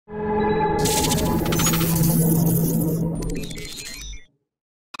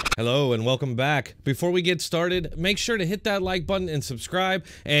Hello and welcome back. Before we get started, make sure to hit that like button and subscribe,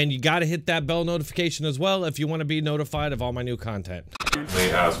 and you gotta hit that bell notification as well if you want to be notified of all my new content.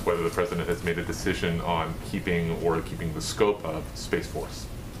 They asked whether the president has made a decision on keeping the scope of Space Force.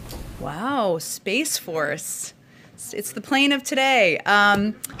 Wow, Space Force. It's the plane of today.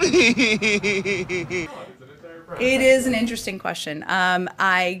 It is an interesting question.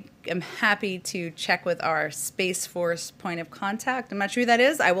 I am happy to check with our Space Force point of contact. I'm not sure who that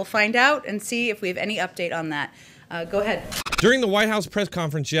is. I will find out and see if we have any update on that. Go ahead. During the White House press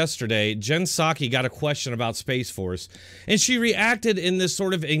conference yesterday, Jen Psaki got a question about Space Force, and she reacted in this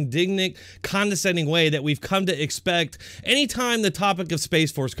sort of indignant, condescending way that we've come to expect anytime the topic of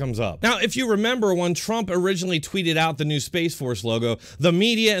Space Force comes up. Now, if you remember when Trump originally tweeted out the new Space Force logo, the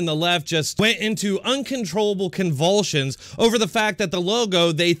media and the left just went into uncontrollable convulsions over the fact that the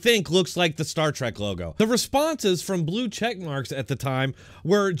logo they think looks like the Star Trek logo. The responses from blue check marks at the time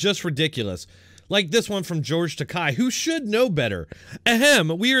were just ridiculous. Like this one from George Takai, who should know better.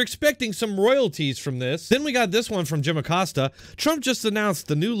 Ahem, we are expecting some royalties from this. Then we got this one from Jim Acosta. Trump just announced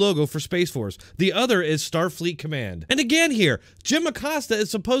the new logo for Space Force. The other is Starfleet Command. And again here, Jim Acosta is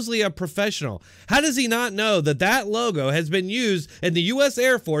supposedly a professional. How does he not know that that logo has been used in the U.S.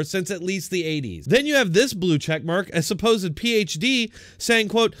 Air Force since at least the 80s? Then you have this blue checkmark, a supposed PhD, saying,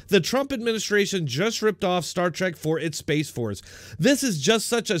 quote, the Trump administration just ripped off Star Trek for its Space Force. This is just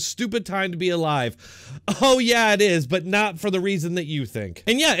such a stupid time to be alive. Oh yeah, it is, but not for the reason that you think.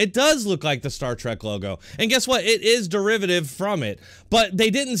 And yeah, it does look like the Star Trek logo. And guess what? It is derivative from it, but they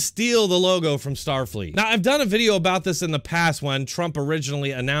didn't steal the logo from Starfleet. Now, I've done a video about this in the past when Trump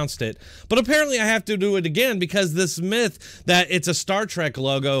originally announced it, but apparently I have to do it again because this myth that it's a Star Trek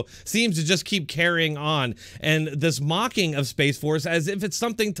logo seems to just keep carrying on, and this mocking of Space Force as if it's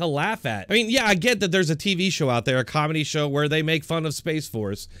something to laugh at. I mean, yeah, I get that there's a TV show out there, a comedy show where they make fun of Space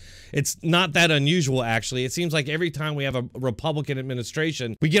Force. It's not that unusual, actually. It seems like every time we have a Republican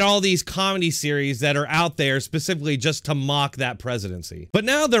administration, we get all these comedy series that are out there specifically just to mock that presidency. But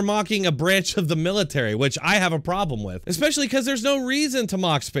now they're mocking a branch of the military, which I have a problem with, especially because there's no reason to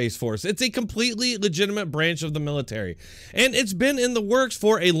mock Space Force. It's a completely legitimate branch of the military, and it's been in the works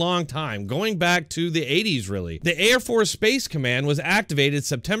for a long time, going back to the 80s, really. The Air Force Space Command was activated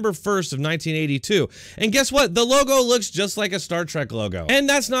September 1st of 1982, and guess what? The logo looks just like a Star Trek logo, and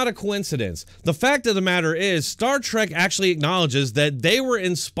that's not a coincidence. The fact of the matter is, Star Trek actually acknowledges that they were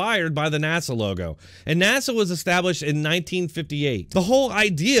inspired by the NASA logo, and NASA was established in 1958. The whole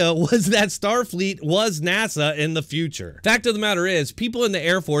idea was that Starfleet was NASA in the future. Fact of the matter is, people in the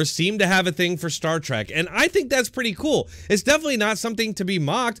Air Force seem to have a thing for Star Trek, and I think that's pretty cool. It's definitely not something to be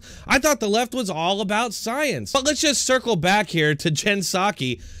mocked. I thought the left was all about science. But let's just circle back here to Jen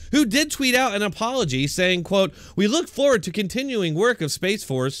Psaki, who did tweet out an apology saying, quote, we look forward to continuing work of Space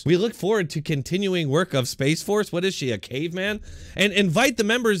Force. We look forward to continuing work of Space Force. What is she, a caveman? And invite the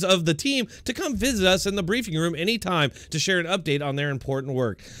members of the team to come visit us in the briefing room anytime to share an update on their important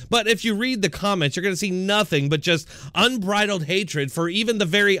work. But if you read the comments, you're going to see nothing but just unbridled hatred for even the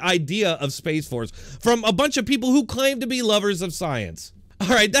very idea of Space Force from a bunch of people who claim to be lovers of science. All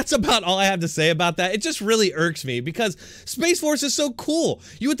right, that's about all I have to say about that. It just really irks me because Space Force is so cool.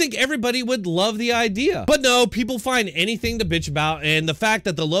 You would think everybody would love the idea. But no, people find anything to bitch about, and the fact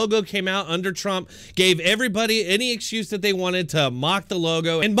that the logo came out under Trump gave everybody any excuse that they wanted to mock the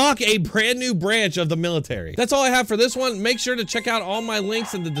logo and mock a brand new branch of the military. That's all I have for this one. Make sure to check out all my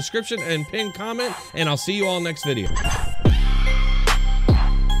links in the description and pinned comment, and I'll see you all next video.